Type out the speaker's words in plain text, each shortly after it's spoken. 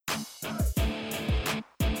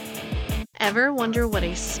Ever wonder what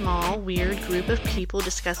a small, weird group of people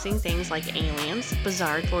discussing things like aliens,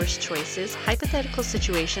 bizarre divorce choices, hypothetical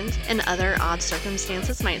situations, and other odd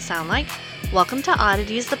circumstances might sound like? Welcome to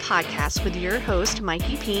Oddities, the podcast with your host,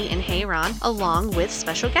 Mikey P. and Hey Ron, along with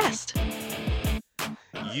special guest.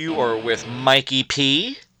 You are with Mikey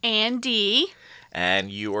P. and D. And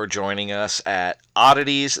you are joining us at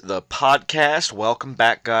Oddities, the podcast. Welcome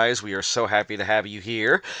back, guys. We are so happy to have you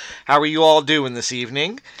here. How are you all doing this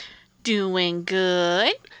evening? Doing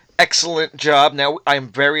good. Excellent job. Now, I'm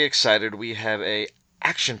very excited. We have a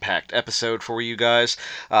action-packed episode for you guys.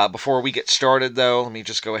 Before we get started, though, let me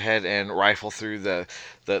just go ahead and rifle through the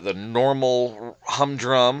normal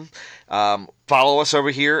humdrum. Follow us over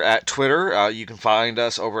here at Twitter. You can find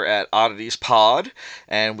us over at Oddities Pod,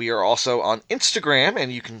 and we are also on Instagram,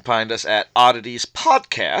 and you can find us at Oddities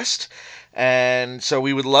Podcast. And so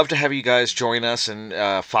we would love to have you guys join us and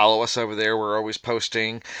follow us over there. We're always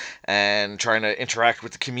posting and trying to interact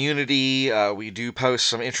with the community. We do post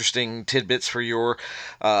some interesting tidbits for your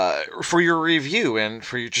review and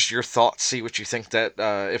for your thoughts. See what you think, that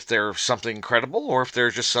if they're something credible or if they're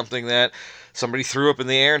just something that somebody threw up in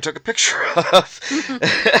the air and took a picture of.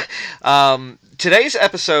 Today's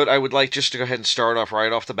episode, I would like just to go ahead and start off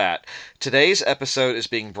right off the bat. Today's episode is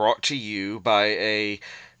being brought to you by a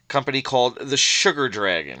company called the Sugar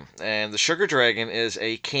Dragon, and the Sugar Dragon is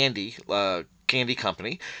a candy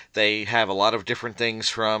company. They have a lot of different things,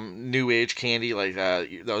 from new age candy, like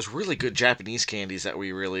those really good Japanese candies that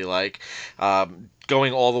we really like,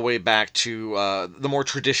 going all the way back to the more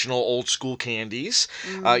traditional old school candies.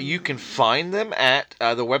 You can find them at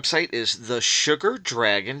the website is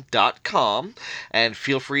thesugardragon.com, and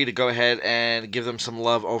feel free to go ahead and give them some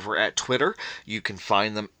love over at Twitter. You can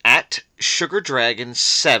find them at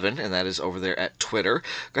SugarDragon7, and that is over there at Twitter.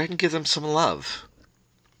 Go ahead and give them some love.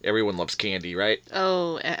 Everyone loves candy, right?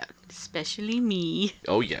 Oh, especially me.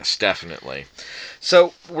 Oh, yes, definitely.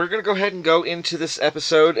 So, we're going to go ahead and go into this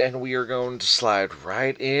episode, and we are going to slide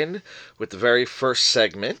right in with the very first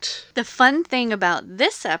segment. The fun thing about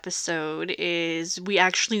this episode is we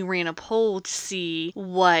actually ran a poll to see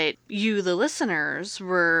what you, the listeners,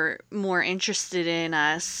 were more interested in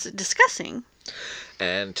us discussing.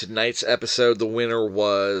 And tonight's episode, the winner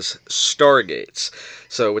was Stargates.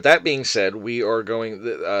 So with that being said, we are going...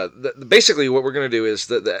 basically, what we're going to do is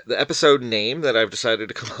the episode name that I've decided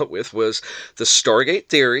to come up with was The Stargate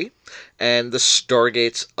Theory and The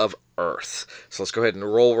Stargates of Earth. So let's go ahead and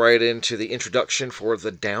roll right into the introduction for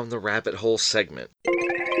the Down the Rabbit Hole segment.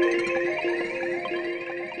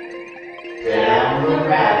 Down the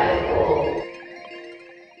Rabbit Hole.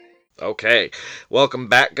 Okay, welcome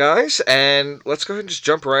back, guys, and let's go ahead and just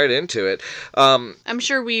jump right into it. I'm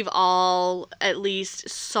sure we've all at least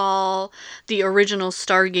saw the original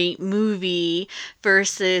Stargate movie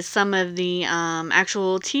versus some of the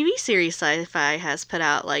actual TV series Sci-Fi has put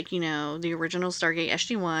out, like, the original Stargate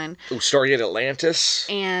SG-1. Oh, Stargate Atlantis.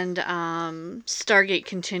 And Stargate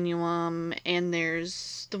Continuum, and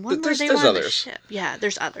there's the one where they were on the ship. Yeah,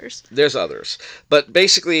 there's others. There's others. But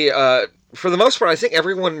basically, for the most part, I think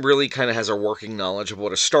everyone really kind of has a working knowledge of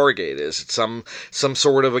what a Stargate is. It's some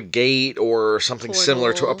sort of a gate or something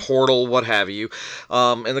similar to a portal, what have you.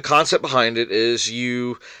 And the concept behind it is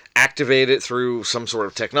you activate it through some sort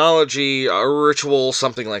of technology, a ritual,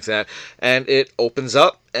 something like that, and it opens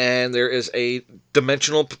up, and there is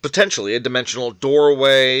potentially a dimensional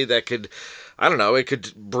doorway that could... I don't know, it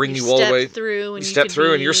could bring you all the way... You step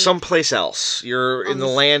through and you're someplace else. You're in the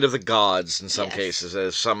land of the gods in some cases,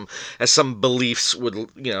 as some beliefs would,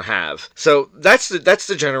 have. So that's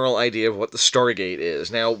the general idea of what the Stargate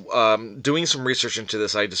is. Now, doing some research into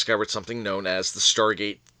this, I discovered something known as the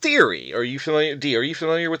Stargate Theory. Are you familiar, Dee? Are you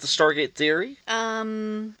familiar with the Stargate Theory? I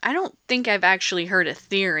don't think I've actually heard a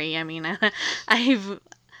theory. I mean,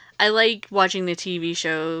 I like watching the TV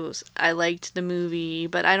shows. I liked the movie,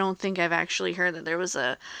 but I don't think I've actually heard that there was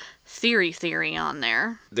a theory on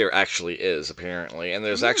there. There actually is, apparently, and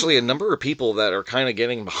there's actually a number of people that are kind of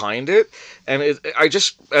getting behind it. And as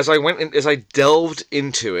I delved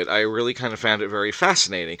into it, I really kind of found it very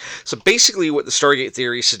fascinating. So basically, what the Stargate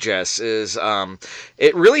Theory suggests is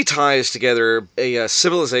it really ties together a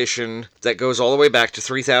civilization that goes all the way back to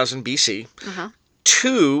 3000 BC. Uh-huh.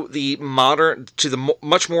 To the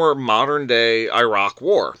much more modern day Iraq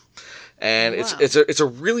War. And it's a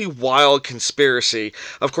really wild conspiracy.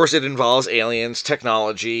 Of course, it involves aliens,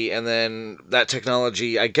 technology, and then that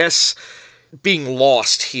technology, I guess, being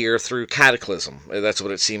lost here through cataclysm. That's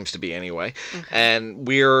what it seems to be anyway. Okay. And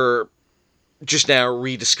we're just now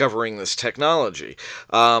rediscovering this technology.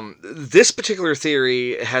 This particular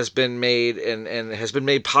theory has been made and has been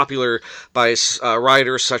made popular by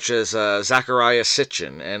writers such as Zecharia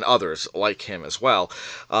Sitchin and others like him as well.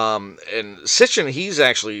 And Sitchin, he's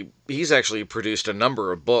actually produced a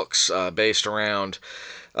number of books based around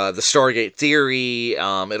the Stargate theory.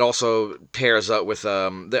 It also pairs up with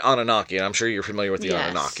the Anunnaki, and I'm sure you're familiar with the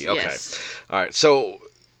Anunnaki. Okay, yes. All right, so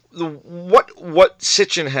what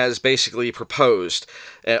Sitchin has basically proposed,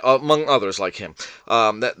 among others like him,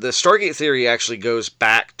 that the Stargate theory actually goes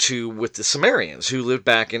back to with the Sumerians who lived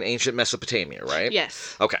back in ancient Mesopotamia, right?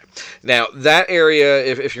 Yes. Okay. Now that area,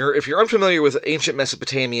 if you're unfamiliar with ancient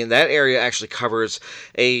Mesopotamia, that area actually covers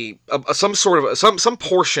some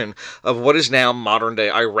portion of what is now modern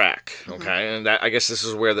day Iraq. Okay, and that, I guess this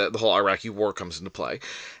is where the whole Iraqi war comes into play.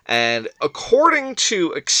 And according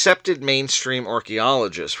to accepted mainstream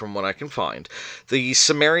archaeologists, from what I can find, the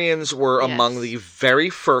Sumerians were among the very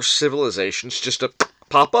first civilizations just to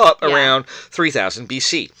pop up around 3000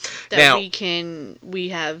 BC. That we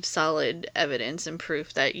have solid evidence and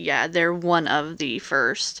proof that, they're one of the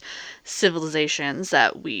first civilizations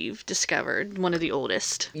that we've discovered, one of the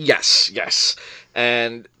oldest. Yes.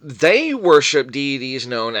 And they worship deities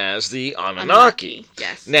known as the Anunnaki.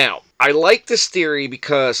 Yes. Now, I like this theory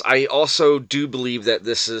because I also do believe that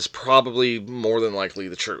this is probably more than likely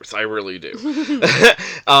the truth. I really do.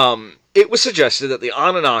 It was suggested that the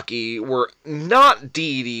Anunnaki were not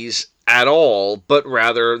deities at all, but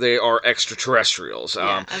rather they are extraterrestrials.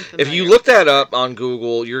 If you look that up on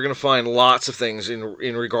Google, you're going to find lots of things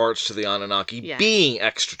in regards to the Anunnaki being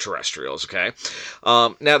extraterrestrials. Okay,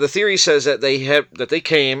 now the theory says that they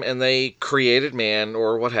came and they created man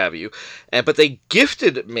or what have you, but they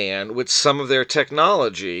gifted man with some of their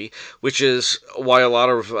technology, which is why a lot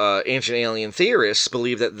of ancient alien theorists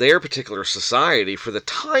believe that their particular society for the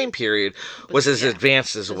time period was as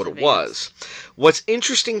advanced as what it was. What's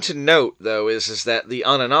interesting to note, though, is that the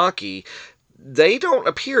Anunnaki, they don't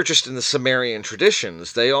appear just in the Sumerian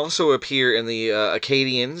traditions. They also appear in the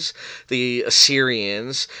Akkadians, the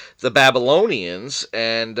Assyrians, the Babylonians,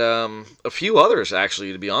 and a few others,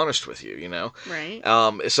 actually, to be honest with you, Right.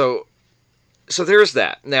 So there's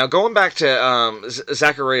that. Now, going back to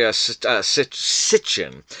Zecharia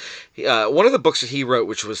Sitchin, one of the books that he wrote,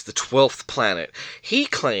 which was The 12th Planet, he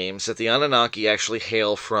claims that the Anunnaki actually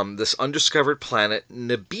hail from this undiscovered planet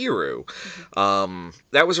Nibiru.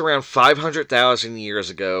 That was around 500,000 years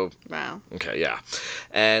ago. Wow. Okay, yeah.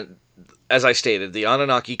 And as I stated, the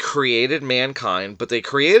Anunnaki created mankind, but they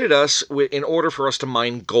created us in order for us to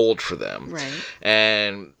mine gold for them. Right.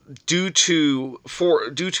 And due to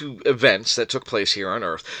events that took place here on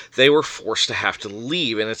Earth, they were forced to have to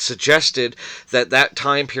leave. And it's suggested that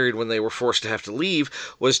time period when they were forced to have to leave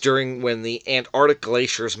was during when the Antarctic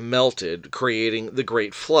glaciers melted, creating the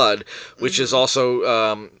Great Flood, which is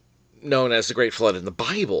also known as the Great Flood in the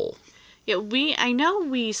Bible. Yeah, I know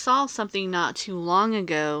we saw something not too long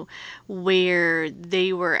ago where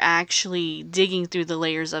they were actually digging through the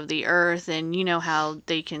layers of the earth, and you know how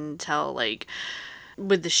they can tell, like,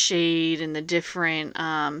 with the shade and the different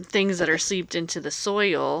things that are seeped into the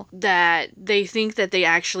soil, that they think that they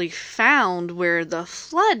actually found where the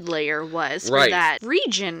flood layer was for that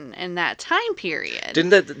region in that time period.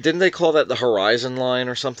 Didn't they call that the horizon line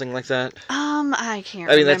or something like that? I can't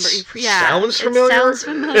remember. Sounds familiar. It sounds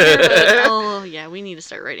familiar. But, we need to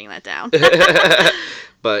start writing that down.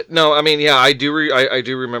 But no, I mean, I do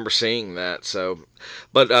remember seeing that. So,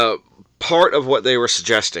 but part of what they were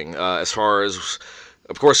suggesting, as far as,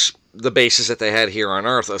 of course, the bases that they had here on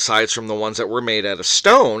Earth, aside from the ones that were made out of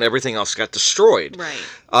stone, everything else got destroyed.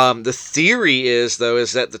 Right. The theory is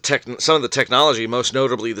that some of the technology, most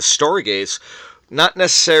notably the Stargates, not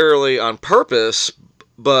necessarily on purpose,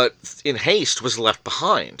 but in haste, was left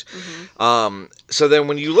behind. So then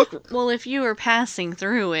when you look... Well, if you were passing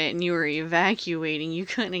through it and you were evacuating, you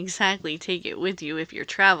couldn't exactly take it with you if you're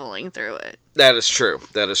traveling through it. That is true.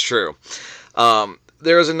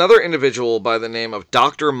 There is another individual by the name of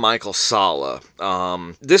Dr. Michael Salla.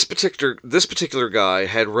 This particular guy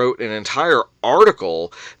had wrote an entire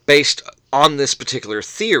article based on this particular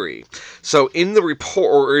theory. So in the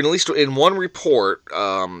report, or at least in one report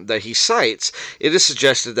that he cites, it is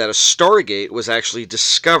suggested that a Stargate was actually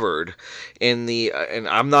discovered in the, and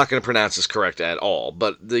I'm not going to pronounce this correct at all,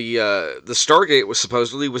 but the Stargate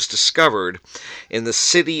was discovered in the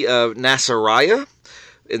city of Nasiriyah,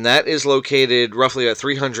 and that is located roughly at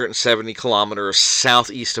 370 kilometers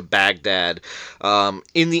southeast of Baghdad,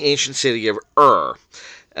 in the ancient city of Ur.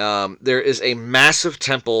 There is a massive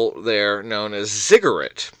temple there known as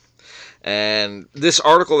Ziggurat. And this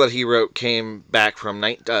article that he wrote came back from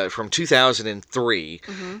 2003,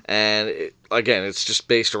 and again, it's just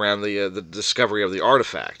based around the discovery of the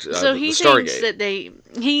artifact. So he the Stargate. thinks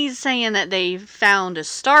that he's saying that they found a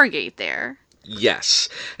Stargate there. Yes,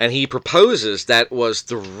 and he proposes that was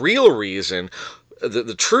the real reason,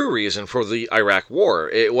 the true reason for the Iraq War.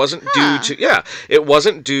 It wasn't it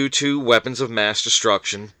wasn't due to weapons of mass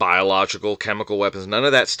destruction, biological, chemical weapons, none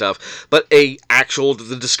of that stuff, but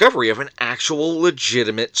the discovery of an actual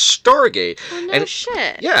legitimate Stargate. Oh, no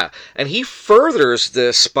shit. Yeah, and he furthers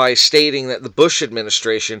this by stating that the Bush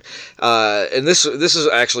administration, and this is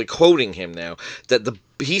actually quoting him now, that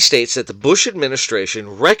he states that the Bush administration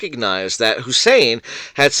recognized that Hussein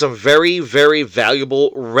had some very, very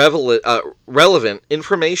valuable, relevant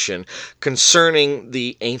information concerning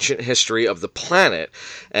the ancient history of the planet.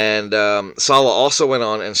 And Saleh also went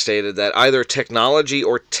on and stated that either technology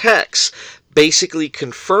or texts basically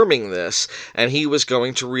confirming this, and he was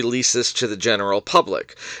going to release this to the general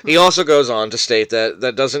public. He also goes on to state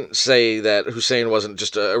that doesn't say that Hussein wasn't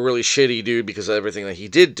just a really shitty dude because of everything that he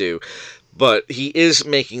did do, but he is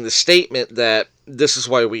making the statement that this is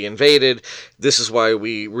why we invaded, this is why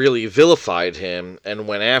we really vilified him and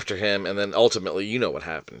went after him, and then ultimately you know what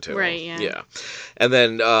happened to him. Right, yeah. Yeah. And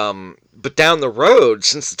then, but down the road,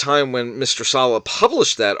 since the time when Mr. Saleh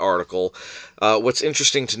published that article, what's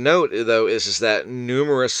interesting to note, though, is that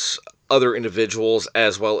numerous other individuals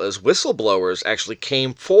as well as whistleblowers actually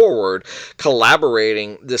came forward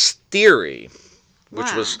collaborating this theory,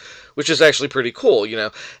 which is actually pretty cool, you know.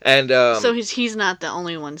 And so he's not the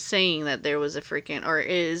only one saying that there was a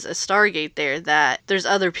is a Stargate there, that there's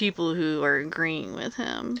other people who are agreeing with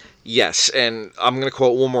him. Yes, and I'm going to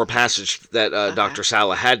quote one more passage that Dr.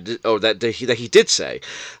 Saleh that he did say.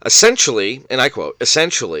 Essentially, and I quote,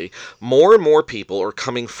 essentially, more and more people are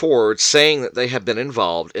coming forward saying that they have been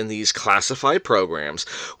involved in these classified programs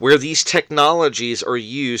where these technologies are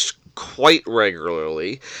used quite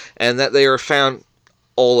regularly, and that they are found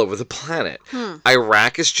all over the planet.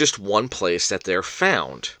 Iraq is just one place that they're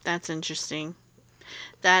found. That's interesting.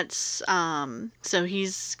 That's so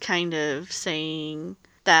he's kind of saying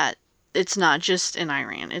that it's not just in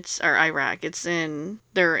Iran, or Iraq.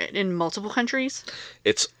 They're in multiple countries.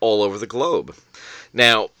 It's all over the globe.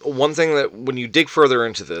 Now, one thing that when you dig further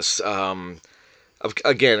into this,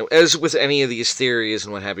 again, as with any of these theories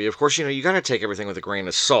and what have you, of course, you got to take everything with a grain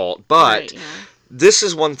of salt, but right, yeah. This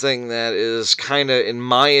is one thing that is kind of, in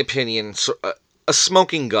my opinion, a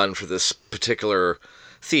smoking gun for this particular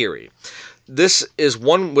theory. This is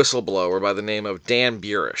one whistleblower by the name of Dan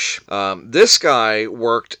Burish. This guy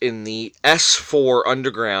worked in the S4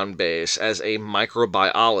 underground base as a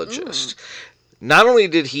microbiologist. Not only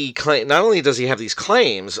does he have these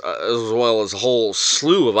claims, as well as a whole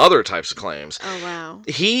slew of other types of claims. Oh, wow.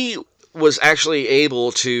 He was actually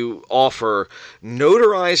able to offer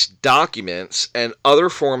notarized documents and other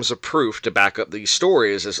forms of proof to back up these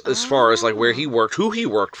stories as far as like where he worked, who he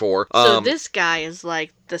worked for. So this guy is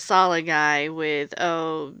like the Saleh guy with,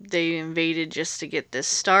 they invaded just to get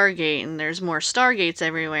this Stargate and there's more Stargates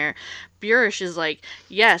everywhere. Burish is like,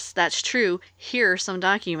 yes, that's true. Here are some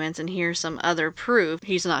documents and here's some other proof.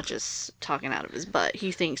 He's not just talking out of his butt.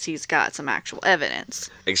 He thinks he's got some actual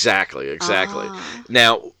evidence. Exactly.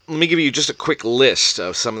 Now, let me give you just a quick list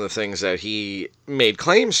of some of the things that he made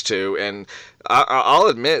claims to, and I'll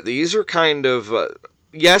admit, these are kind of...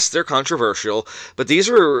 yes, they're controversial, but these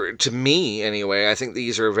are, to me anyway, I think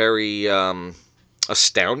these are very...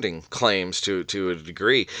 astounding claims to a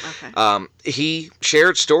degree. Okay. He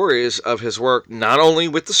shared stories of his work not only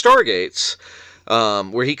with the Stargates,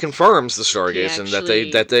 where he confirms the Stargates and that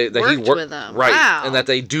he worked with them. Right, wow. and that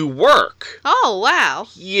they do work. Oh, wow.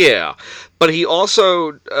 Yeah, but he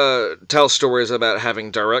also tells stories about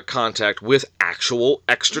having direct contact with actual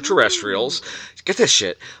extraterrestrials. Get this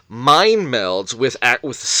shit, mind melds with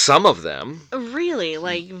some of them. Really,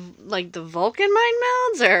 like the Vulcan mind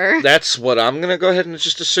melds, or? That's what I'm gonna go ahead and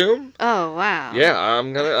just assume. Oh, wow. Yeah,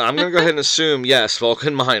 I'm gonna go ahead and assume yes,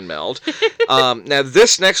 Vulcan mind meld. Now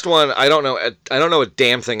this next one, I don't know a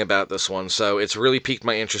damn thing about this one, so it's really piqued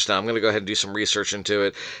my interest. Now I'm gonna go ahead and do some research into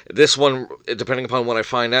it. This one, depending upon what I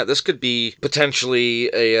find out, this could be potentially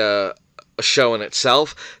a show in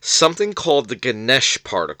itself. Something called the Ganesh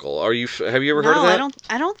particle. Have you ever heard of that? No,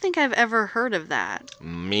 I don't think I've ever heard of that.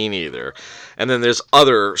 Me neither. And then there's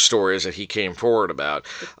other stories that he came forward about.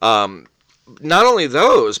 Not only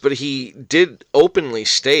those, but he did openly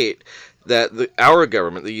state that our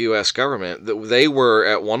government, the U.S. government, that they were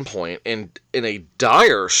at one point in a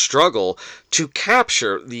dire struggle to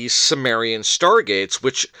capture these Sumerian stargates,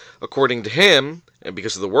 which, according to him, and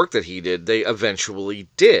because of the work that he did, they eventually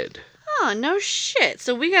did. Oh, no shit.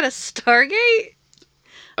 So we got a Stargate?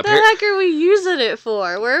 The heck are we using it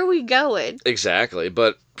for? Where are we going? Exactly,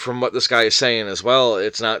 but from what this guy is saying as well,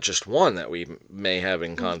 it's not just one that we may have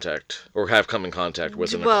in contact, or have come in contact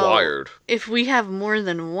with and acquired. If we have more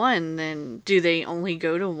than one, then do they only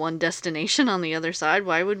go to one destination on the other side?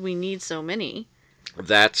 Why would we need so many?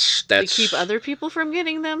 That's to keep other people from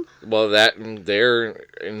getting them? Well,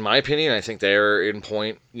 in my opinion, I think their in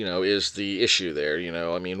point, is the issue there.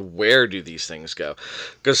 I mean, where do these things go?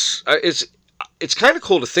 Because it's kind of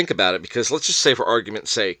cool to think about it, because let's just say, for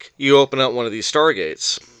argument's sake, you open up one of these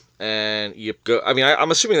Stargates and you go. I mean,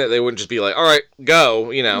 I'm assuming that they wouldn't just be like, all right,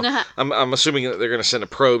 go, I'm assuming that they're going to send a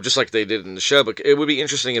probe just like they did in the show, but it would be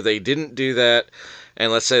interesting if they didn't do that. And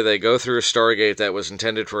let's say they go through a Stargate that was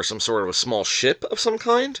intended for some sort of a small ship of some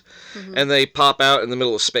kind, and they pop out in the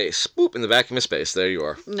middle of space. Boop, in the vacuum of space. There you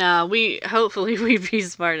are. No, hopefully we'd be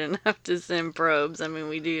smart enough to send probes. I mean,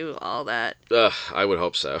 we do all that. I would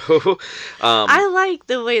hope so. I like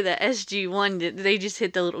the way the SG-1 did. They just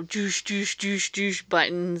hit the little juice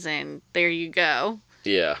buttons, and there you go.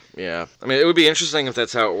 Yeah. I mean, it would be interesting if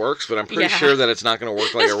that's how it works, but I'm pretty sure that it's not going to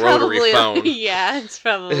work like a rotary phone. Yeah, it's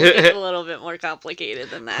probably a little bit more complicated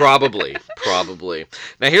than that. Probably.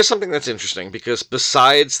 Now, here's something that's interesting, because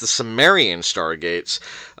besides the Sumerian Stargates,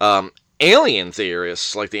 alien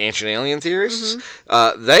theorists, like the ancient alien theorists,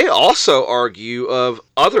 they also argue of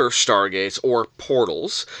other Stargates or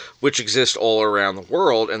portals, which exist all around the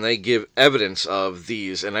world, and they give evidence of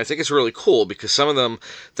these. And I think it's really cool, because some of them,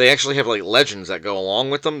 they actually have like legends that go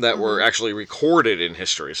along with them that were actually recorded in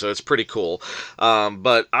history, so it's pretty cool.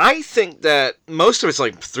 But I think that most of it's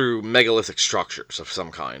like through megalithic structures of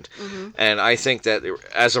some kind. And I think that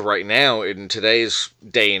as of right now, in today's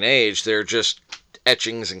day and age, they're just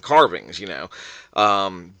etchings and carvings,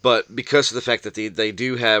 but because of the fact that they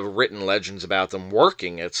do have written legends about them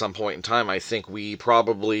working at some point in time, I think we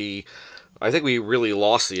really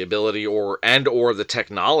lost the ability or the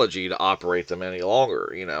technology to operate them any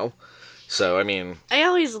longer, So, I mean, I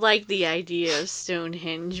always like the idea of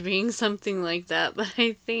Stonehenge being something like that, but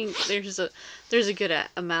I think there's a good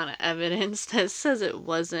amount of evidence that says it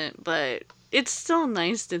wasn't, but it's still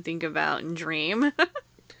nice to think about and dream.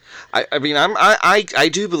 I mean, I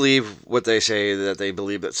do believe what they say, that they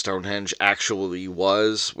believe that Stonehenge actually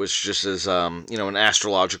was, which just is, an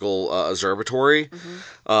astrological observatory.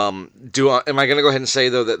 Am I going to go ahead and say,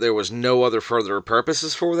 though, that there was no other further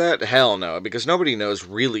purposes for that? Hell no, because nobody knows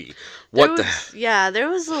really there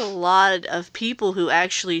was a lot of people who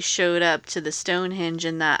actually showed up to the Stonehenge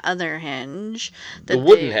and that other henge. The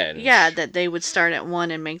wooden henge. Yeah, that they would start at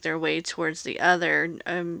one and make their way towards the other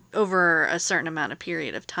over a certain amount of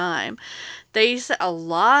period of time. They said a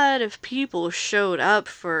lot of people showed up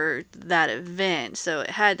for that event, so it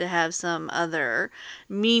had to have some other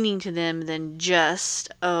meaning to them than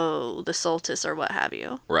just, the solstice or what have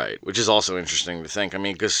you. Right, which is also interesting to think. I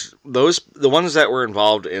mean, because the ones that were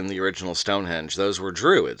involved in the original Stonehenge, those were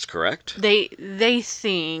Druids, correct? They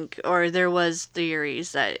think, or there was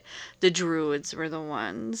theories that the Druids were the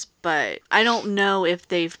ones, but I don't know if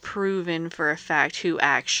they've proven for a fact who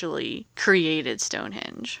actually created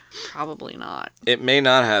Stonehenge. Probably not. It may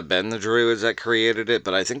not have been the Druids that created it,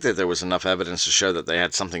 but I think that there was enough evidence to show that they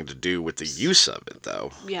had something to do with the use of it,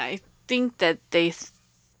 though. Yeah, I think that they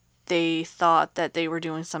thought that they were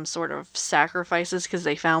doing some sort of sacrifices because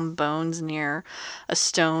they found bones near a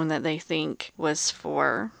stone that they think was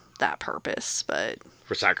for that purpose, but...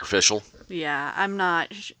 For sacrificial? Yeah,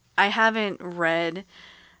 I haven't read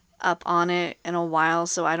up on it in a while,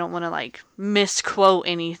 so I don't want to misquote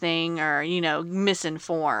anything or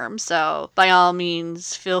misinform, so by all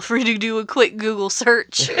means feel free to do a quick Google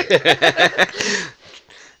search.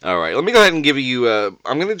 All right, let me go ahead and give you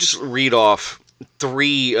I'm going to just read off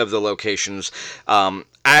 3 of the locations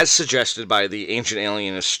as suggested by the ancient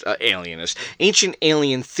alien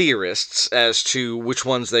theorists as to which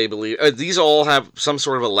ones they believe. These all have some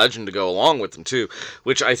sort of a legend to go along with them too,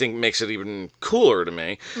 which I think makes it even cooler to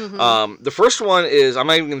me. The first one is, I'm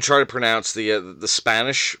not even going to try to pronounce the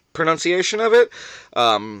Spanish pronunciation of it,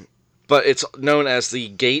 but it's known as the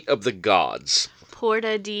Gate of the Gods.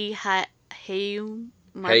 Porta de Hayumarca?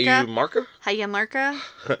 Hayumarca?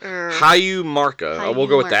 Hayumarca. We'll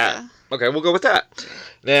go with that. Okay, we'll go with that.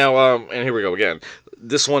 Now, and here we go again.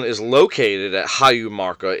 This one is located at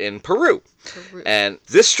Hayumarca in Peru. And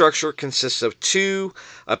this structure consists of 2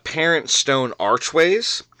 apparent stone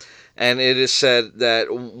archways. And it is said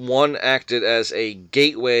that one acted as a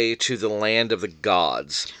gateway to the land of the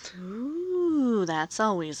gods. Ooh, that's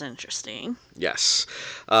always interesting. Yes.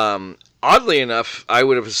 Oddly enough, I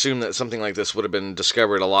would have assumed that something like this would have been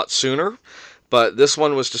discovered a lot sooner. but this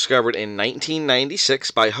one was discovered in 1996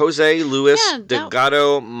 by Jose Luis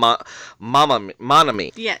Delgado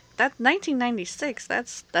Monami. Yeah, that's 1996.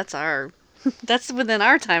 That's our that's within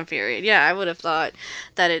our time period. Yeah, I would have thought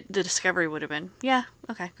that the discovery would have been. Yeah,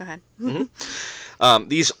 okay, go ahead.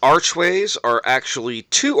 These archways are actually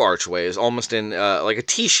two archways, almost in like a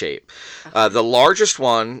T shape. Okay. The largest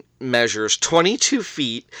one measures 22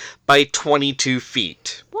 feet by 22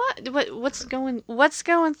 feet. What's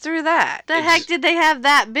going through that? The heck did they have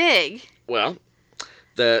that big? Well,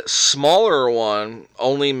 the smaller one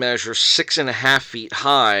only measures 6.5 feet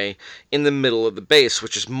high in the middle of the base,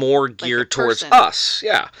 which is more geared towards us.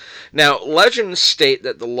 Yeah. Now, legends state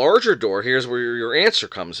that the larger door, here's where your answer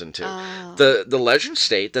comes into. Oh. The legends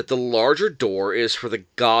state that the larger door is for the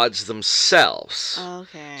gods themselves.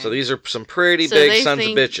 Okay. So these are some pretty big sons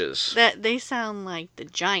of bitches. That they sound like the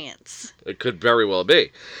giants. It could very well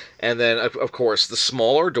be. And then, of course, the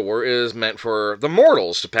smaller door is meant for the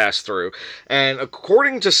mortals to pass through. And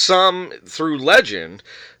according to some, through legend,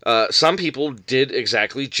 some people did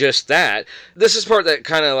exactly just that. This is part that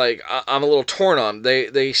kind of like I'm a little torn on.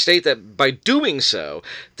 They state that by doing so,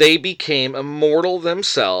 they became immortal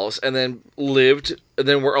themselves and then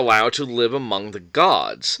were allowed to live among the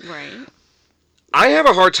gods. Right. I have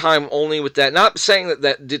a hard time only with that. Not saying that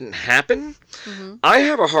that didn't happen. Mm-hmm. I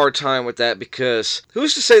have a hard time with that because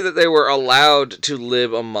who's to say that they were allowed to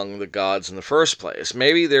live among the gods in the first place?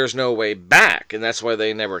 Maybe there's no way back, and that's why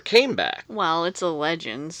they never came back. Well, it's a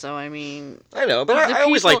legend, so I mean... I know, but I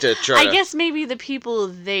always like to try I guess maybe the people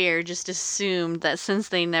there just assumed that since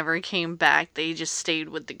they never came back, they just stayed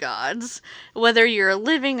with the gods. Whether you're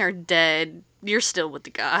living or dead... You're still with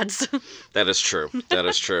the gods. That is true. That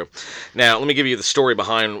is true. Now, let me give you the story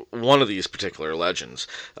behind one of these particular legends.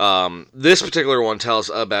 This particular one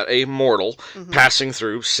tells about a mortal passing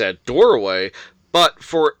through said doorway, but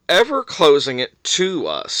forever closing it to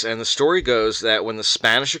us. And the story goes that when the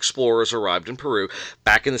Spanish explorers arrived in Peru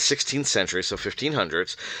back in the 16th century, so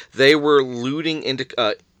 1500s, they were looting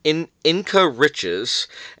into... Inca riches,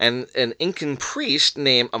 and an Incan priest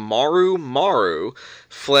named Amaru Maru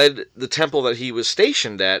fled the temple that he was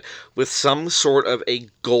stationed at with some sort of a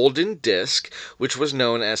golden disc, which was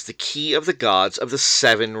known as the Key of the Gods of the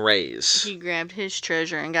Seven Rays. He grabbed his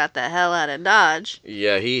treasure and got the hell out of Dodge.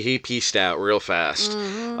 Yeah, he pieced out real fast.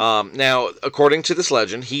 Mm-hmm. Now, according to this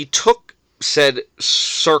legend, he took said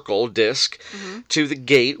circle disc to the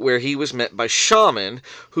gate where he was met by shaman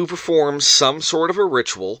who performed some sort of a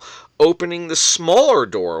ritual, opening the smaller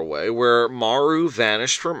doorway where Maru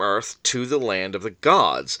vanished from Earth to the land of the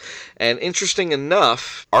gods. And interesting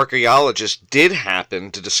enough, archaeologists did happen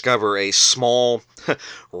to discover a small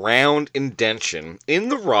round indention in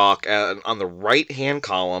the rock on the right-hand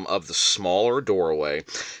column of the smaller doorway,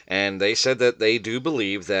 and they said that they do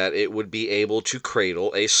believe that it would be able to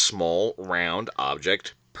cradle a small round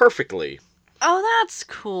object perfectly. Oh, that's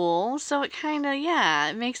cool. So it kind of,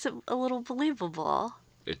 it makes it a little believable.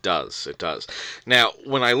 It does. Now,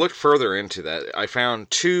 when I looked further into that, I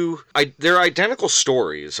found they're identical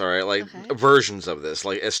stories, all right, like versions of this,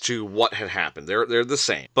 like as to what had happened. They're the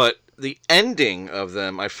same. But the ending of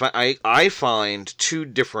them, I find two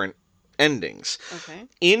different endings. Okay.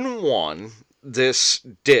 In one, this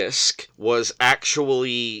disc was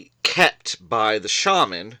actually kept by the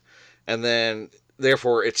shaman, and then,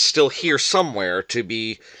 therefore, it's still here somewhere to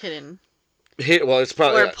be... hidden. Well, it's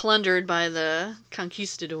probably... Or plundered by the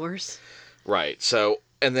conquistadors. Right. So,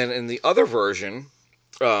 and then in the other version,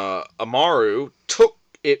 Amaru took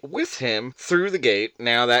it with him through the gate.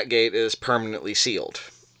 Now that gate is permanently sealed.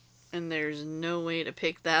 And there's no way to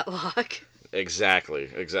pick that lock. Exactly.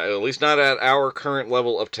 At least not at our current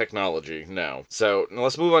level of technology, no. So, now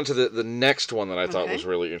let's move on to the next one that I thought was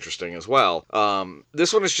really interesting as well.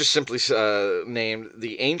 This one is just simply named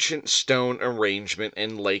The Ancient Stone Arrangement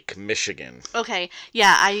in Lake Michigan. Okay,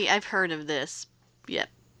 yeah, I've heard of this. Yep.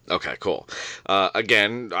 Okay, cool.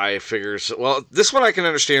 Again, I figures... Well, this one I can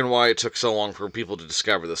understand why it took so long for people to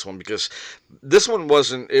discover this one, because this one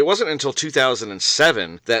wasn't until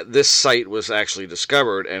 2007 that this site was actually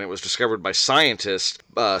discovered, and it was discovered by scientists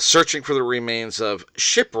searching for the remains of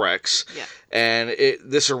shipwrecks. Yeah. And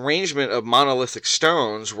this arrangement of monolithic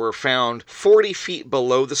stones were found 40 feet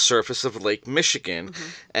below the surface of Lake Michigan,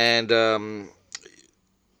 and...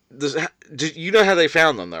 you know how they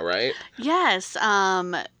found them, though, right? Yes.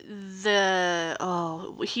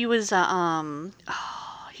 He was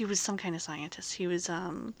some kind of scientist. He was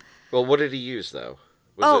Well, what did he use though?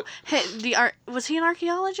 Was he an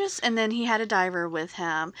archaeologist? And then he had a diver with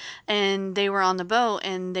him, and they were on the boat,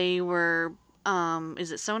 and they were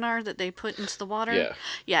is it sonar that they put into the water? Yeah.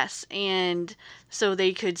 Yes, and so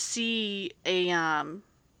they could see a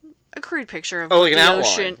crude picture of Oh, what like an the outline.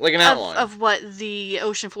 ocean, Like an outline. of what the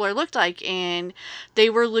ocean floor looked like, and they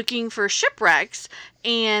were looking for shipwrecks,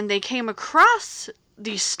 and they came across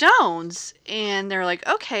these stones, and they're like,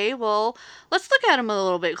 okay, well, let's look at them a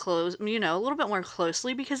little bit a little bit more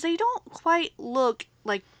closely, because they don't quite look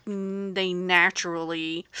like they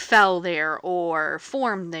naturally fell there or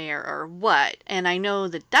formed there or what. And I know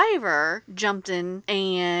the diver jumped in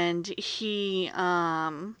and he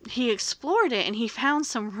explored it, and he found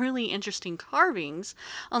some really interesting carvings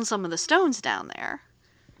on some of the stones down there.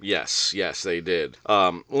 Yes, they did.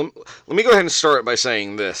 Let me go ahead and start by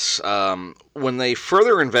saying this. When they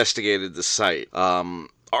further investigated the site,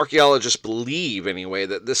 archaeologists believe, anyway,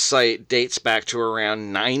 that this site dates back to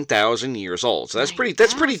around 9,000 years old. So that's pretty.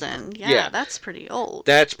 Yeah, that's pretty old.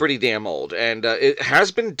 That's pretty damn old, and it has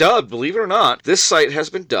been dubbed. Believe it or not, this site has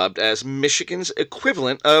been dubbed as Michigan's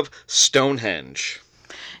equivalent of Stonehenge.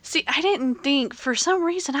 See, I didn't think, for some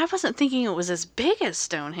reason, I wasn't thinking it was as big as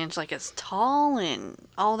Stonehenge, like as tall and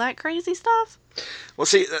all that crazy stuff. Well,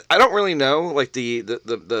 see, I don't really know, like,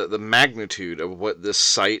 the magnitude of what this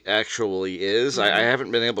site actually is. Mm-hmm. I haven't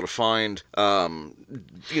been able to find,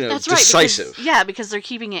 That's decisive. Right, because they're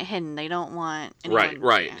keeping it hidden. They don't want anyone...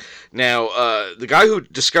 Right. Yeah. Now, the guy who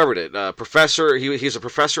discovered it, he's a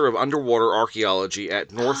professor of underwater archaeology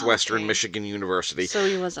at Northwestern Michigan University. So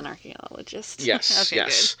he was an archaeologist. Yes, Okay,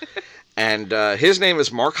 yes. Good. And his name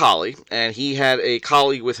is Mark Holly, and he had a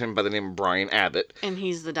colleague with him by the name of Brian Abbott. And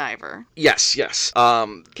he's the diver. Yes.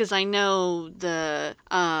 Because I know the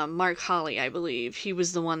Mark Holly, I believe, he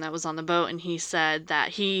was the one that was on the boat, and he said that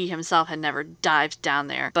he himself had never dived down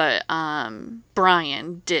there, but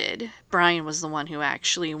Brian did. Brian was the one who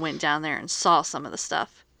actually went down there and saw some of the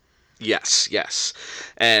stuff. Yes.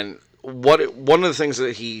 And one of the things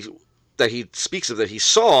that he speaks of that he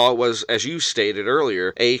saw was, as you stated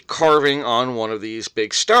earlier, a carving on one of these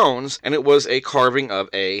big stones, and it was a carving of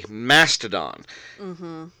a mastodon.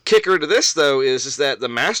 Mm-hmm. Kicker to this, though, is that the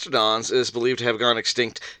mastodons is believed to have gone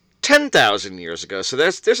extinct 10,000 years ago. So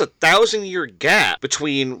there's a 1,000-year gap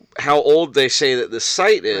between how old they say that this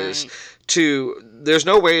site is. Right. There's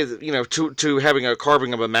no way that, to having a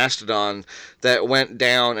carving of a mastodon that went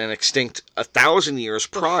down and extinct 1,000 years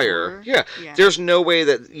prior. Yeah. There's no way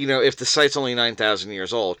that, if the site's only 9,000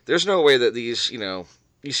 years old, there's no way that these, you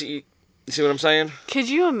see what I'm saying? Could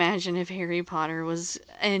you imagine if Harry Potter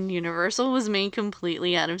and Universal was made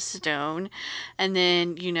completely out of stone, and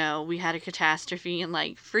then, we had a catastrophe, and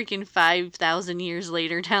like freaking 5,000 years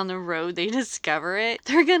later down the road they discover it?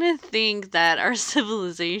 They're gonna think that our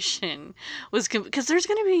civilization was... because there's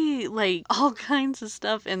gonna be like all kinds of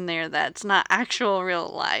stuff in there that's not actual real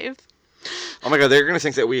life. Oh my god, they're gonna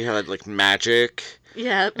think that we had like magic.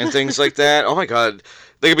 Yeah. And things like that. Oh my god.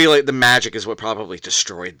 They could be like, the magic is what probably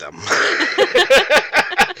destroyed them.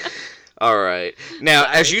 All right. Now,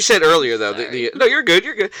 as you said earlier, though, no, you're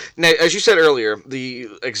good. Now, as you said earlier, the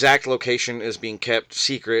exact location is being kept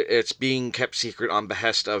secret. It's being kept secret on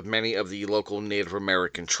behest of many of the local Native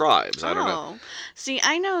American tribes. I don't know. See,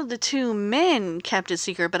 I know the two men kept it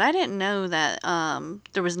secret, but I didn't know that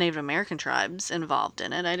there was Native American tribes involved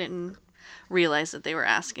in it. I didn't realize that they were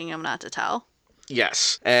asking them not to tell.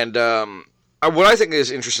 Yes. And what I think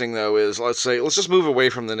is interesting, though, is let's just move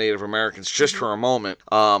away from the Native Americans just for a moment.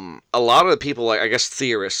 A lot of the people, I guess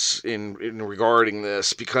theorists in regarding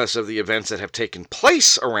this, because of the events that have taken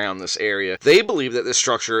place around this area, they believe that this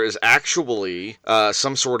structure is actually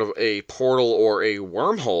some sort of a portal or a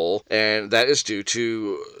wormhole, and that is due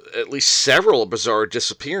to at least several bizarre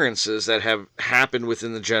disappearances that have happened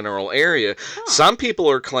within the general area. Huh. Some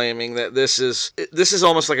people are claiming that this is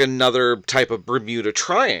almost like another type of Bermuda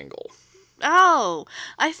Triangle. Oh,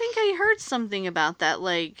 I think I heard something about that.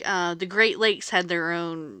 Like, the Great Lakes had their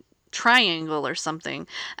own triangle or something.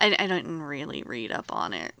 I didn't really read up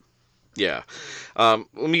on it. Yeah. Let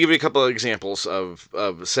me give you a couple of examples of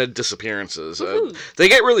said disappearances. They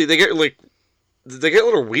get a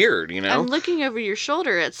little weird, I'm looking over your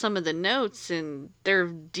shoulder at some of the notes, and they're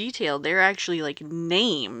detailed. They're actually like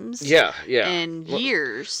names. Yeah. And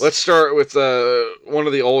years. Let's start with one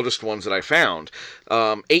of the oldest ones that I found.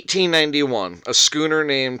 1891, a schooner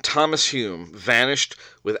named Thomas Hume vanished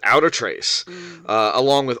without a trace,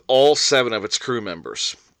 along with all 7 of its crew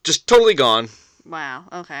members. Just totally gone. Wow,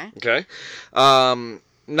 okay. Okay.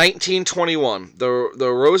 1921,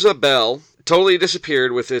 the Rosa Belle totally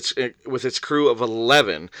disappeared with its crew of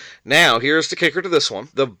 11. Now, here's the kicker to this one.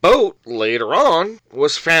 The boat, later on,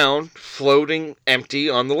 was found floating empty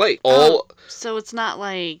on the lake. So it's not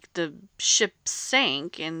like the ship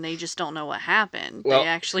sank and they just don't know what happened. Well, they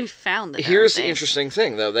actually found it. Here's the interesting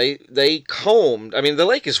thing, though. They combed. I mean, the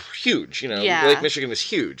lake is huge. Yeah. Lake Michigan is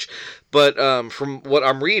huge. But from what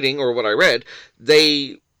I'm reading or what I read,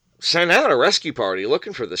 they sent out a rescue party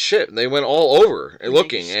looking for the ship. They went all over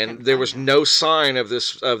looking, and there was no sign of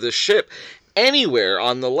this ship anywhere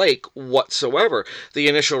on the lake whatsoever. The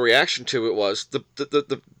initial reaction to it was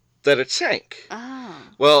that it sank. Oh.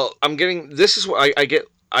 Well, this is what I get.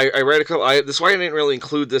 I read a couple. This is why I didn't really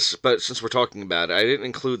include this, but since we're talking about it, I didn't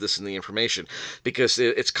include this in the information because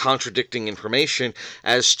it's contradicting information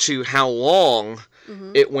as to how long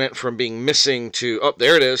it went from being missing to, oh,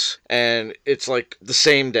 there it is, and it's like the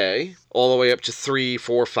same day, all the way up to 3,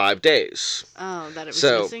 4, 5 days. Oh, that it was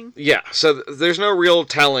missing? Yeah, so there's no real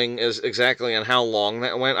telling exactly on how long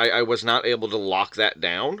that went. I was not able to lock that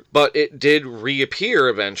down, but it did reappear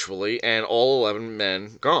eventually, and all 11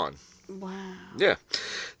 men gone. Wow. Yeah.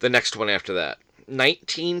 The next one after that.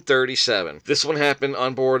 1937. This one happened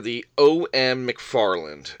on board the O.M.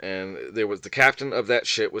 McFarland, and the captain of that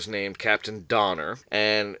ship was named Captain Donner.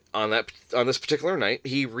 And on this particular night,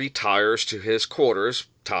 he retires to his quarters,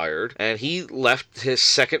 tired, and he left his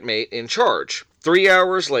second mate in charge. 3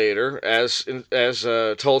 hours later, as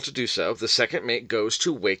told to do so, the second mate goes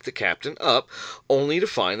to wake the captain up, only to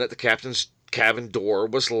find that the captain's cabin door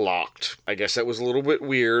was locked. I guess that was a little bit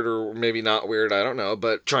weird, or maybe not weird, I don't know,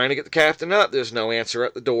 but trying to get the captain up, there's no answer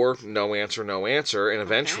at the door, no answer, and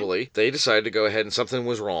eventually they decided to go ahead, and something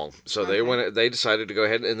was wrong. So they decided to go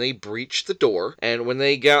ahead and they breached the door, and when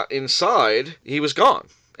they got inside, he was gone.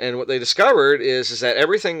 And what they discovered is that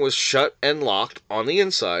everything was shut and locked on the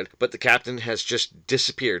inside, but the captain has just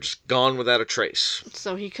disappeared, just gone without a trace.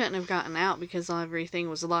 So he couldn't have gotten out because everything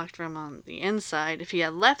was locked from on the inside. If he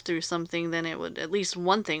had left through something, then at least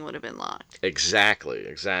one thing would have been locked. Exactly.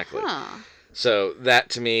 Huh. So that,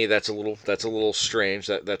 to me, that's a little strange.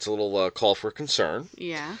 That's a little call for concern.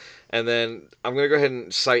 Yeah. And then I'm going to go ahead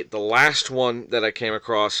and cite the last one that I came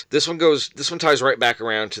across. This one ties right back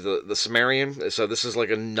around to the Sumerian. So this is like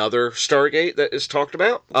another Stargate that is talked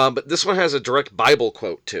about. But this one has a direct Bible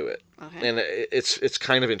quote to it. Okay. And it's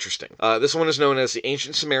kind of interesting. This one is known as the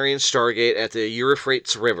Ancient Sumerian Stargate at the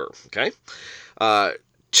Euphrates River. Okay. There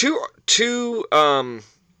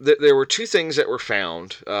were two things that were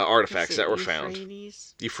found, artifacts that were found.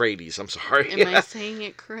 Euphrates, I'm sorry. Am I saying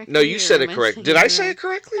it correctly? No, you said it correct. Did I say it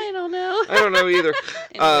correctly? I don't know. I don't know either.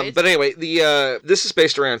 But anyway, this is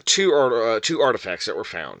based around two artifacts that were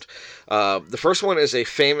found. The first one is a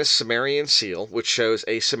famous Sumerian seal, which shows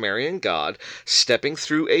a Sumerian god stepping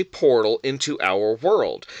through a portal into our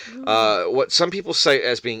world. What some people say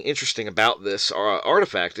as being interesting about this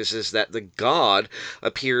artifact is that the god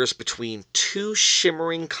appears between two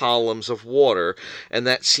shimmering columns of water, and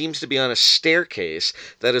that seems to be on a staircase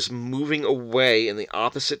that is moving away in the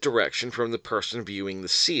opposite direction from the person viewing the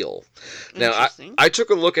seal. Now, I took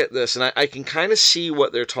a look at this, and I can kind of see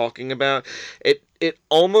what they're talking about. It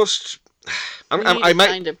almost... I might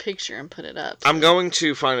find a picture and put it up. I'm going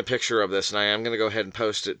to find a picture of this, and I am going to go ahead and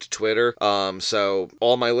post it to Twitter. So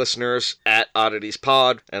all my listeners at Oddities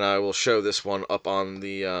Pod, and I will show this one up on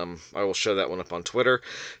I will show that one up on Twitter.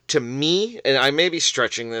 To me, and I may be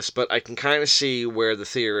stretching this, but I can kind of see where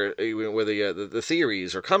the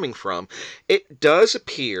theories are coming from. It does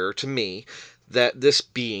appear to me that this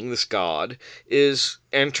being, this god, is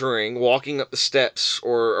walking up the steps,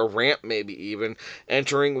 or a ramp maybe even,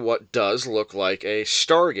 entering what does look like a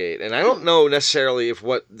Stargate. And I don't know necessarily if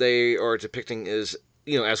what they are depicting is,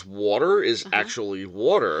 as water, is actually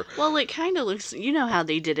water. Well, it kind of looks, how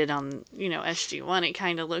they did it on, SG-1, it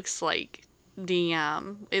kind of looks like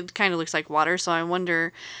it kind of looks like water, so I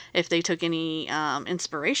wonder if they took any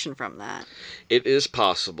inspiration from that. It is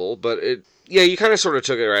possible, but yeah, you kind of sort of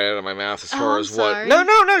took it right out of my mouth as far as sorry. what...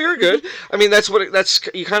 No, you're good. I mean,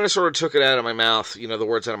 you kind of sort of took it out of my mouth, the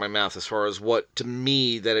words out of my mouth as far as what, to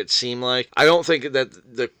me, that it seemed like. I don't think that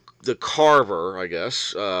the carver, I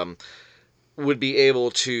guess, would be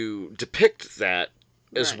able to depict that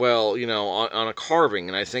as well, on a carving.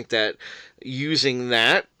 And I think that using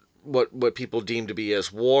that, what people deem to be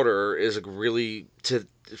as water, is really,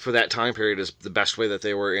 for that time period, is the best way that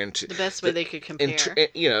they were into... The best way they could compare.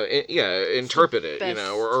 Interpret it,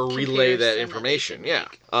 or relay that information. Yeah.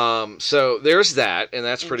 So there's that, and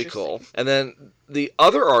that's pretty cool. And then the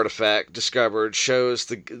other artifact discovered shows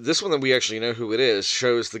this one that we actually know who it is,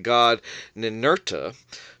 shows the god Ninurta,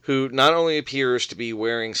 who not only appears to be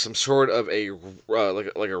wearing some sort of a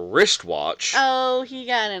like a wristwatch. Oh, he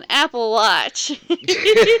got an Apple Watch.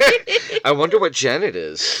 I wonder what gen it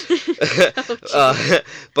is. Oh,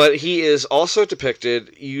 But he is also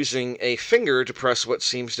depicted using a finger to press what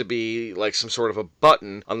seems to be like some sort of a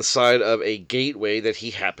button on the side of a gateway that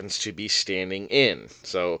he happens to be standing in.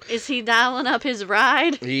 So is he dialing up his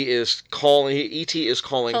ride? he is calling. E.T. is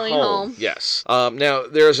calling home. Yes. Now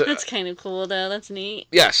there's a. That's kind of cool, though. That's neat.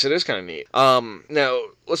 Yes, it is kind of neat. Now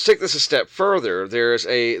let's take this a step further. There's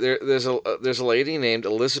a lady named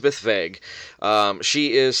Elizabeth Veg.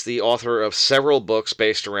 She is the author of several books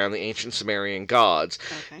based around the ancient Sumerian gods.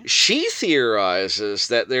 Okay. She theorizes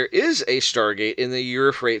that there is a Stargate in the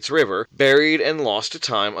Euphrates River, buried and lost to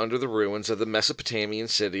time under the ruins of the Mesopotamian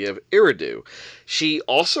city of Eridu. She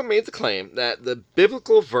also made the claim that the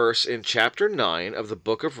biblical verse in chapter 9 of the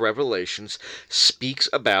book of Revelations speaks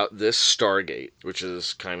about this Stargate, which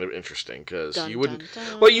is kind of interesting because you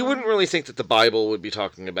wouldn't really think that the Bible would be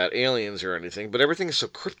talking about aliens or anything, but everything is so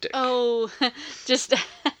cryptic. Oh, just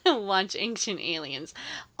watch Ancient Aliens.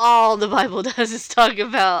 All the Bible does is talk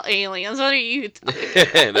about aliens. What are you talking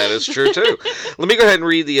about? That is true too. Let me go ahead and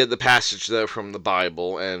read the passage though from the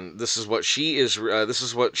Bible, and this is what she is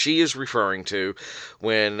referring to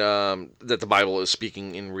when that the Bible is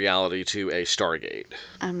speaking in reality to a Stargate.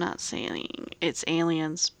 I'm not saying it's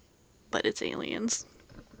aliens, but it's aliens.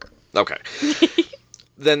 Okay.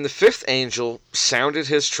 Then the fifth angel sounded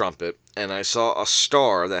his trumpet, and I saw a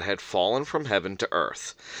star that had fallen from heaven to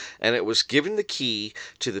earth, and it was given the key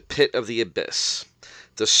to the pit of the abyss.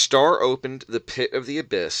 The star opened the pit of the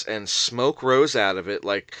abyss, and smoke rose out of it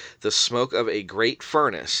like the smoke of a great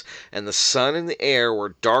furnace, and the sun and the air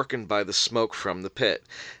were darkened by the smoke from the pit.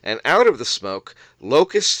 And out of the smoke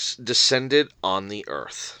locusts descended on the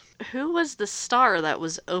earth. Who was the star that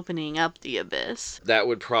was opening up the abyss? That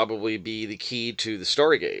would probably be the key to the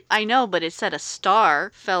Stargate. I know, but it said a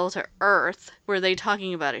star fell to earth. Were they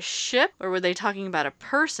talking about a ship, or were they talking about a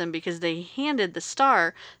person because they handed the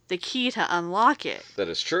star the key to unlock it? That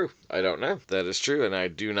is true. I don't know. That is true, and I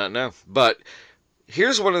do not know. But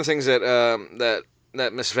here's one of the things that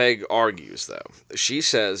Miss Veg argues, though. She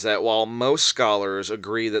says that while most scholars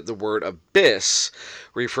agree that the word abyss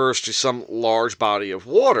refers to some large body of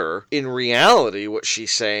water, in reality what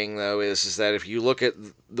she's saying, though, is that if you look at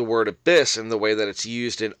the word abyss and the way that it's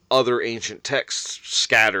used in other ancient texts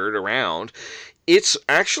scattered around, it's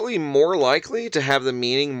actually more likely to have the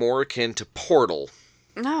meaning more akin to portal.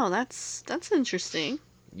 No, that's interesting.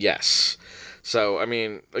 Yes. So I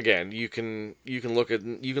mean, again, you can look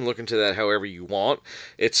into that however you want.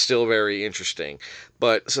 It's still very interesting.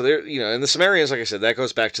 But so there, and the Sumerians, like I said, that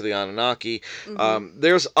goes back to the Anunnaki. Mm-hmm.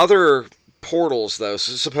 There's other portals, though,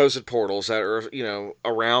 supposed portals that are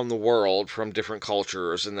around the world from different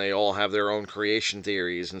cultures, and they all have their own creation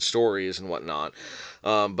theories and stories and whatnot.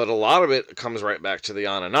 But a lot of it comes right back to the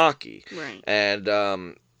Anunnaki. Right. And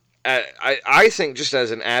I think just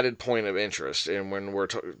as an added point of interest, and when we're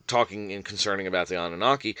talking and concerning about the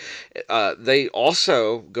Anunnaki, they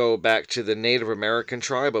also go back to the Native American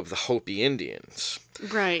tribe of the Hopi Indians.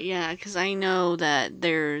 Right, yeah, because I know that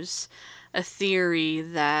there's a theory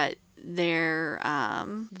that their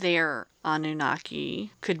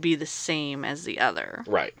Anunnaki could be the same as the other.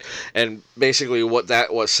 Right. And basically what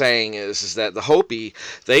that was saying is that the Hopi,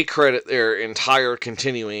 they credit their entire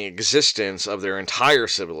continuing existence of their entire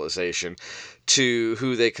civilization to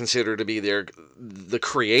who they consider to be the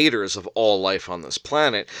creators of all life on this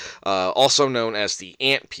planet, also known as the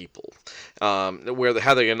Ant People. How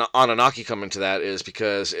the Anunnaki come into that is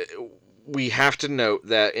because we have to note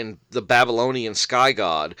that in the Babylonian sky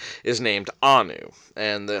god is named Anu,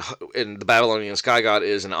 and the Babylonian sky god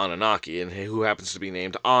is an Anunnaki, and who happens to be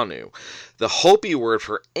named Anu. The Hopi word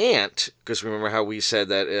for ant, because remember how we said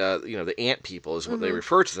that the ant people is what they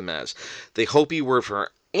refer to them as. The Hopi word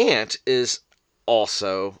for ant is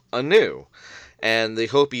also Anu. And the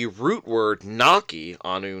Hopi root word Naki,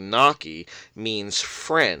 Anunnaki, means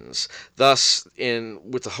friends. Thus,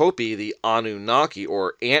 with the Hopi, the Anunnaki,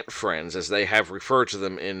 or ant friends, as they have referred to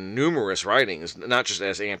them in numerous writings, not just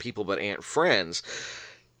as ant people, but ant friends,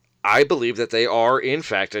 I believe that they are, in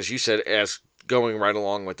fact, as you said, as going right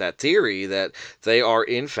along with that theory, that they are,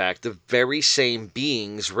 in fact, the very same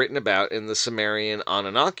beings written about in the Sumerian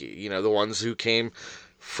Anunnaki, the ones who came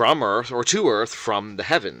from Earth, or to Earth, from the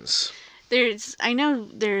heavens. There's Gary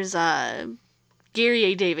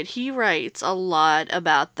A. David. He writes a lot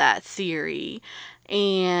about that theory,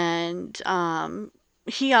 and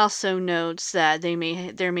he also notes that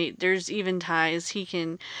there's even ties, he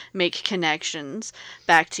can make connections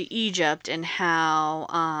back to Egypt, and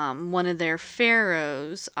how one of their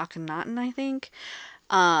pharaohs, Akhenaten, I think,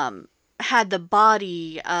 had the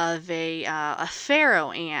body of a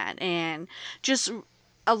pharaoh ant, and just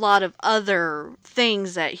a lot of other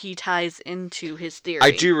things that he ties into his theory.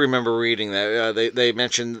 I do remember reading that. They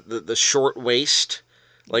mentioned the short waist,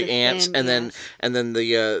 like The ants, thin, and yes. then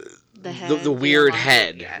The head, the weird elongated,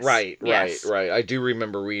 head. yes. Right. Yes. I do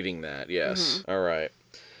remember reading that. Yes. All right.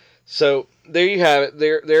 So there you have it.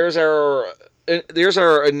 There's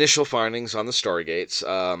our initial findings on the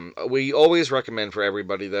Stargates. We always recommend for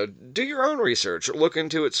everybody, though, do your own research, look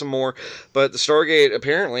into it some more. But the Stargate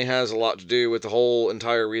apparently has a lot to do with the whole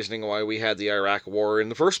entire reasoning why we had the Iraq War in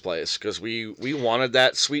the first place, because we wanted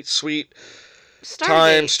that sweet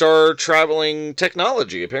time Stargate. star traveling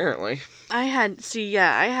technology, apparently. I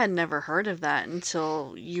had never heard of that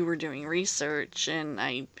until you were doing research, and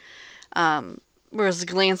I was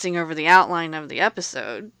glancing over the outline of the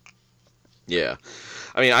episode. Yeah.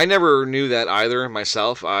 I mean, I never knew that either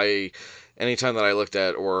myself. Anytime that I looked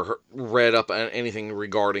at or read up on anything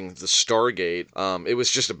regarding the Stargate, it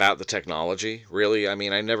was just about the technology, really. I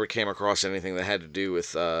mean, I never came across anything that had to do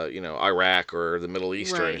with, Iraq or the Middle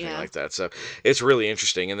East or anything like that. So it's really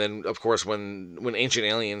interesting. And then, of course, when Ancient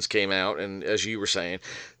Aliens came out, and as you were saying,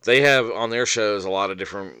 they have on their shows a lot of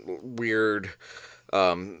different weird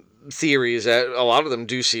theories that a lot of them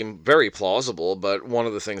do seem very plausible, but one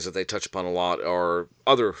of the things that they touch upon a lot are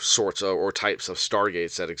other sorts of, or types of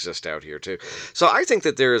Stargates that exist out here too. So I think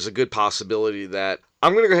that there is a good possibility that,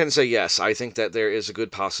 I'm going to go ahead and say yes, I think that there is a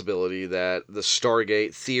good possibility that the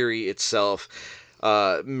Stargate theory itself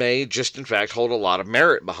may just in fact hold a lot of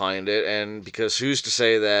merit behind it, and because who's to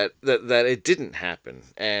say that it didn't happen?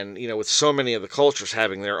 And with so many of the cultures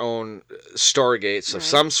having their own Stargates of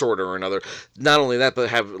some sort or another, not only that, but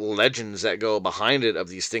have legends that go behind it of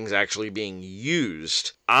these things actually being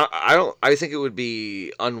used. I think it would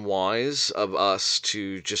be unwise of us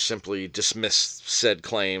to just simply dismiss said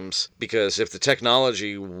claims, because if the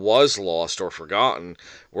technology was lost or forgotten,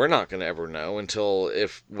 we're not going to ever know until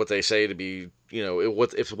if what they say to be,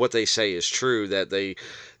 if what they say is true, that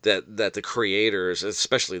the creators,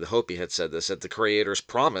 especially the Hopi had said this, that the creators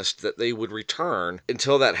promised that they would return.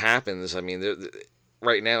 Until that happens, I mean,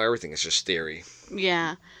 right now everything is just theory.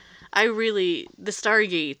 Yeah. The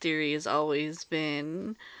Stargate theory has always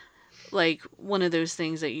been like one of those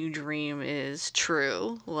things that you dream is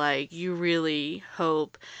true. Like, you really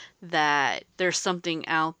hope that there's something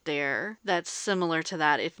out there that's similar to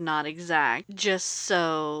that, if not exact, just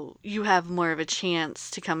so you have more of a chance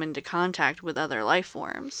to come into contact with other life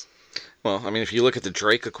forms. Well, I mean, if you look at the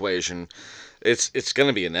Drake equation, it's going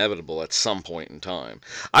to be inevitable at some point in time.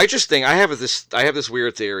 I just think I have this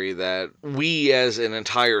weird theory that we as an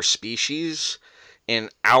entire species in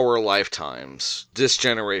our lifetimes, this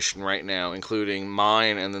generation right now, including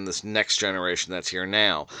mine and then this next generation that's here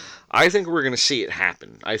now, I think we're going to see it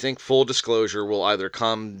happen. I think full disclosure will either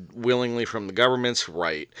come willingly from the governments,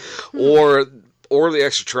 right, or the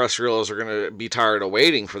extraterrestrials are going to be tired of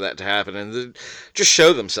waiting for that to happen and just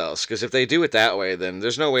show themselves. Because if they do it that way, then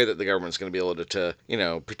there's no way that the government's going to be able to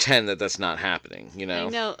pretend that that's not happening, I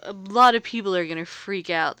know a lot of people are going to freak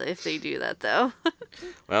out if they do that, though.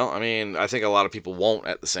 Well, I mean, I think a lot of people won't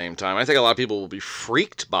at the same time. I think a lot of people will be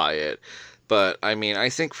freaked by it. But, I mean, I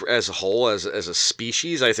think as a whole, as a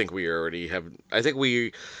species, I think we already have... I think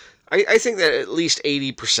that at least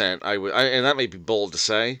 80%, and that may be bold to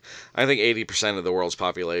say, I think 80% of the world's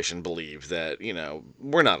population believe that,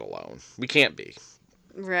 we're not alone. We can't be.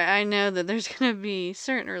 Right, I know that there's going to be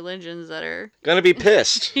certain religions that are... going to be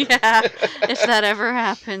pissed. Yeah, if that ever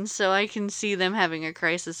happens, so I can see them having a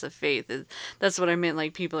crisis of faith. That's what I meant,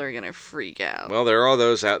 like, people are going to freak out. Well, there are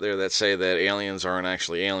those out there that say that aliens aren't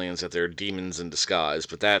actually aliens, that they're demons in disguise,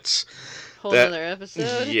 but that's... Whole other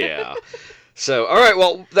episode. Yeah. So, all right,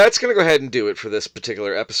 well, that's going to go ahead and do it for this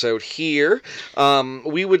particular episode here. I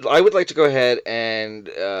would like to go ahead and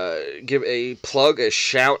give a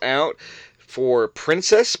shout out for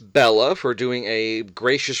Princess Bella for doing a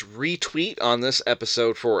gracious retweet on this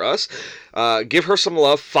episode for us. Give her some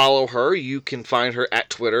love. Follow her. You can find her at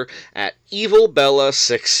Twitter at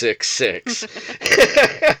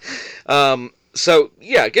EvilBella666. So,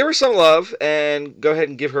 yeah, give her some love and go ahead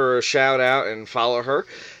and give her a shout out and follow her.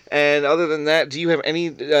 And other than that, do you have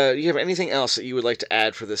anything else that you would like to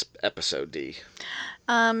add for this episode, Dee?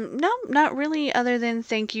 No, not really, other than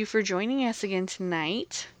thank you for joining us again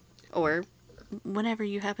tonight, or whenever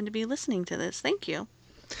you happen to be listening to this. Thank you.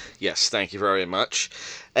 Yes, thank you very much.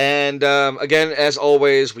 And again, as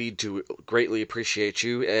always, we do greatly appreciate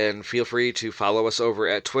you. And feel free to follow us over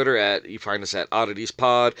at Twitter. You find us at Oddities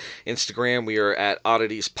Pod. Instagram, we are at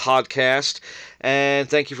Oddities Podcast. And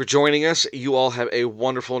thank you for joining us. You all have a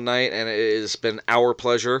wonderful night, and it has been our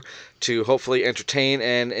pleasure to hopefully entertain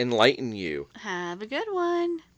and enlighten you. Have a good one.